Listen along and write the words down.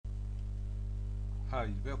Hi,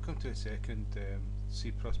 welcome to the second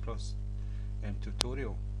C++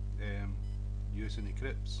 tutorial using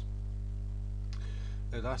Eclipse.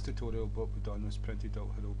 The last tutorial what we done was printed out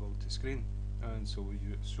hello world to screen, and so we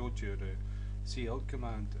showed you the cout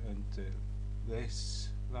command and less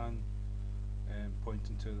than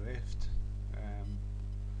pointing to the left,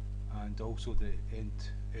 and also the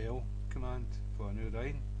int l command for a new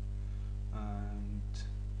line. And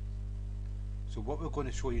so what we're going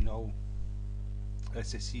to show you now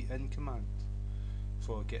is the cin command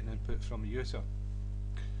for getting input from a user.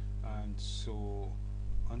 And so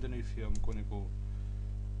underneath here I'm going to go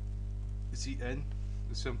cin,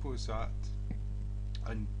 as simple as that,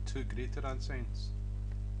 and two greater than signs,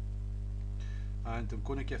 and I'm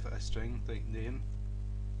going to give it a string like name.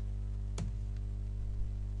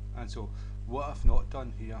 And so what I've not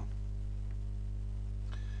done here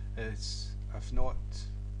is I've not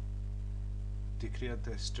declared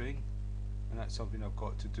this string, and that's something I've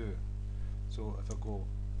got to do. So if I go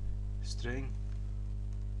string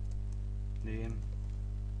name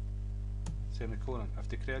semicolon, I've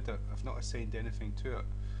declared it, I've not assigned anything to it,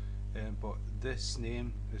 but this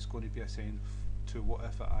name is going to be assigned to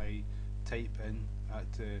whatever I type in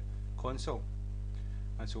at the console.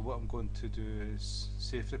 And so what I'm going to do is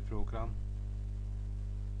save the program,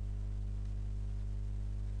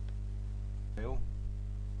 file,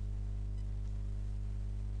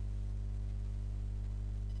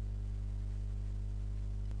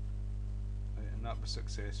 and that was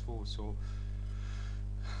successful.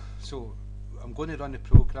 So I'm going to run the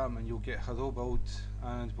program and you'll get hello world,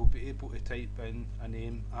 and we'll be able to type in a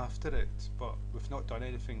name after it, but we've not done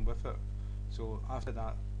anything with it. So after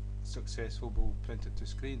that successful, we'll print it to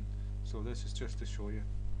screen. So this is just to show you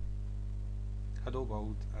hello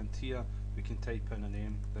world, and here we can type in a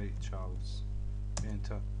name like Charles,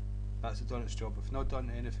 enter. That's done its job. We've not done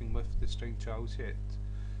anything with the string Charles yet.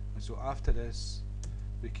 And so after this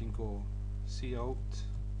we can go cout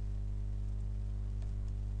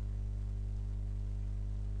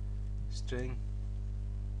string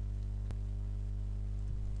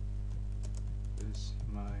is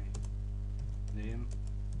my name,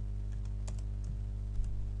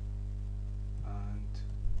 and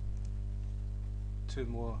two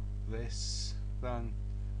more less than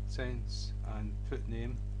signs, and put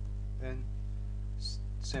name in,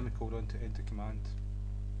 semicolon to enter command.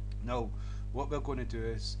 Now what we're going to do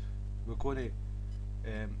is we're going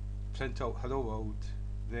to print out hello world,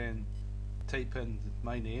 then type in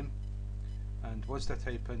my name, and once I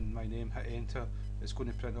type in my name, hit enter, it's going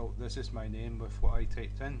to print out this is my name with what I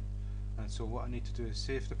typed in. And so what I need to do is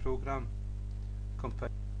save the program, compile,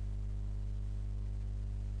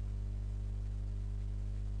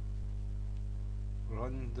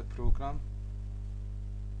 run the program,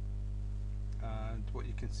 and what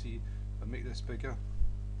you can see, I'll make this bigger,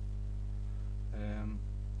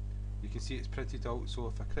 you can see it's printed out. So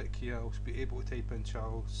if I click here, I'll be able to type in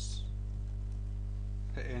Charles,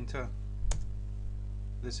 hit enter,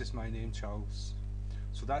 this is my name Charles.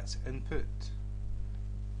 So that's input.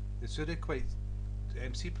 It's really quite,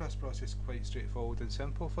 C++ is quite straightforward and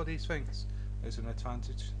simple for these things. It's an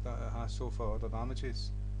advantage that it has over other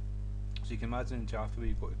languages. So you can imagine in Java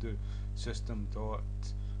we've got to do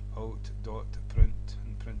system.out.print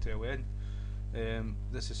and println.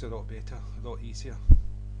 This is a lot better, a lot easier.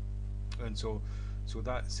 And so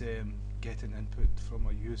that's getting input from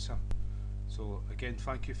a user. So again,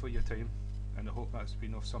 thank you for your time, and I hope that's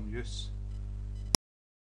been of some use.